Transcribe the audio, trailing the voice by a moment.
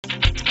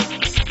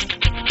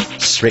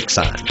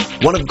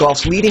Srixon. One of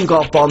golf's leading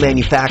golf ball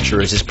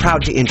manufacturers is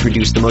proud to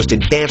introduce the most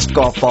advanced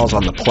golf balls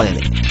on the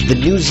planet, the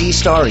new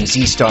Z-STAR and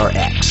Z-STAR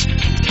X.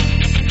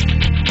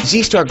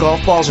 Z-STAR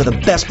golf balls are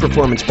the best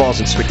performance balls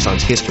in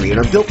Srixon's history and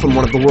are built from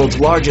one of the world's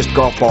largest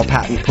golf ball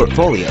patent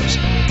portfolios.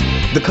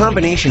 The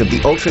combination of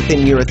the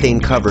ultra-thin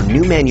urethane cover,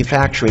 new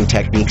manufacturing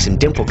techniques, and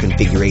dimple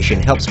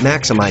configuration helps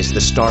maximize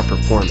the STAR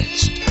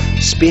performance.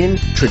 Spin,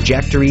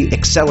 trajectory,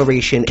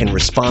 acceleration, and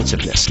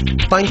responsiveness.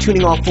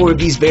 Fine-tuning all four of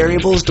these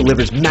variables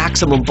delivers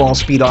maximum ball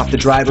speed off the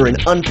driver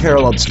and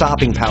unparalleled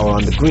stopping power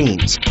on the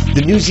greens.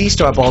 The new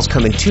Z-STAR balls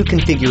come in two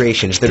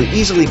configurations that are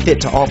easily fit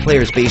to all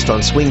players based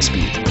on swing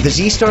speed. The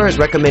Z-STAR is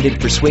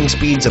recommended for swing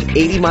speeds of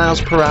 80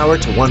 miles per hour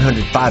to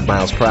 105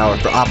 miles per hour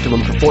for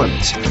optimum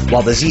performance,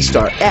 while the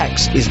Z-STAR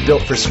X is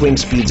built for swing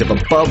speeds of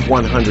above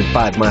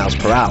 105 miles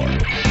per hour.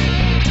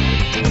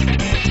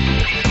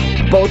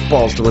 Both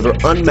balls deliver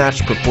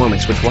unmatched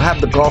performance, which will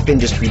have the golf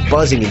industry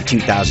buzzing in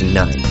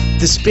 2009.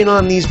 The spin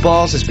on these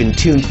balls has been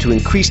tuned to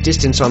increase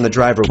distance on the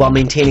driver while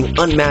maintaining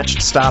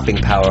unmatched stopping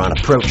power on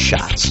approach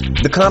shots.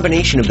 The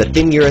combination of the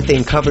thin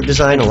urethane cover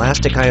design,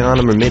 elastic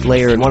ionomer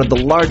mid-layer, and one of the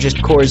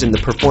largest cores in the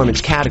performance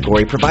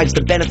category provides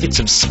the benefits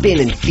of spin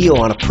and feel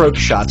on approach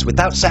shots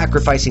without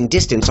sacrificing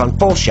distance on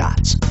full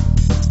shots.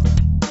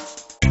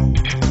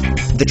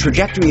 The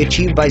trajectory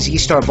achieved by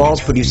Z-STAR balls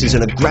produces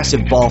an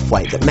aggressive ball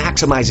flight that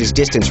maximizes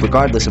distance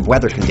regardless of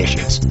weather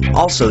conditions.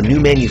 Also, new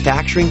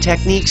manufacturing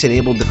techniques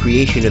enabled the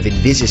creation of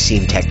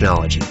Invisaseam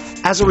technology.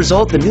 As a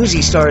result, the new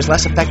Z-STAR is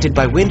less affected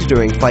by wind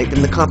during flight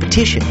than the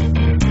competition.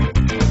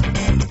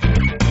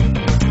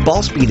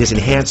 Ball speed is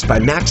enhanced by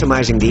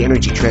maximizing the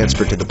energy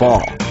transfer to the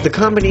ball. The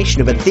combination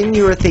of a thin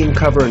urethane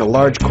cover and a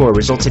large core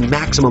results in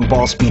maximum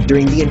ball speed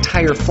during the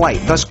entire flight,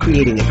 thus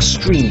creating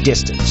extreme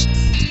distance.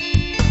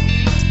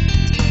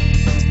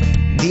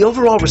 The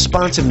overall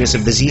responsiveness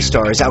of the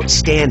Z-STAR is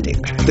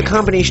outstanding. The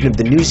combination of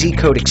the new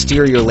Z-coat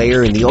exterior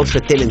layer and the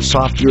ultra-thin and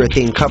soft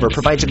urethane cover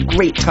provides a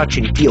great touch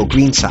and feel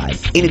greenside.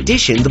 In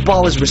addition, the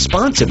ball is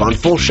responsive on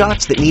full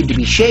shots that need to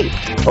be shaped.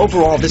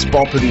 Overall, this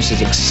ball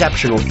produces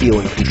exceptional feel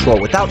and control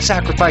without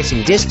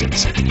sacrificing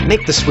distance.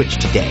 Make the switch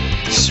today.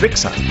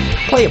 Srixon.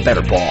 Play a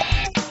better ball.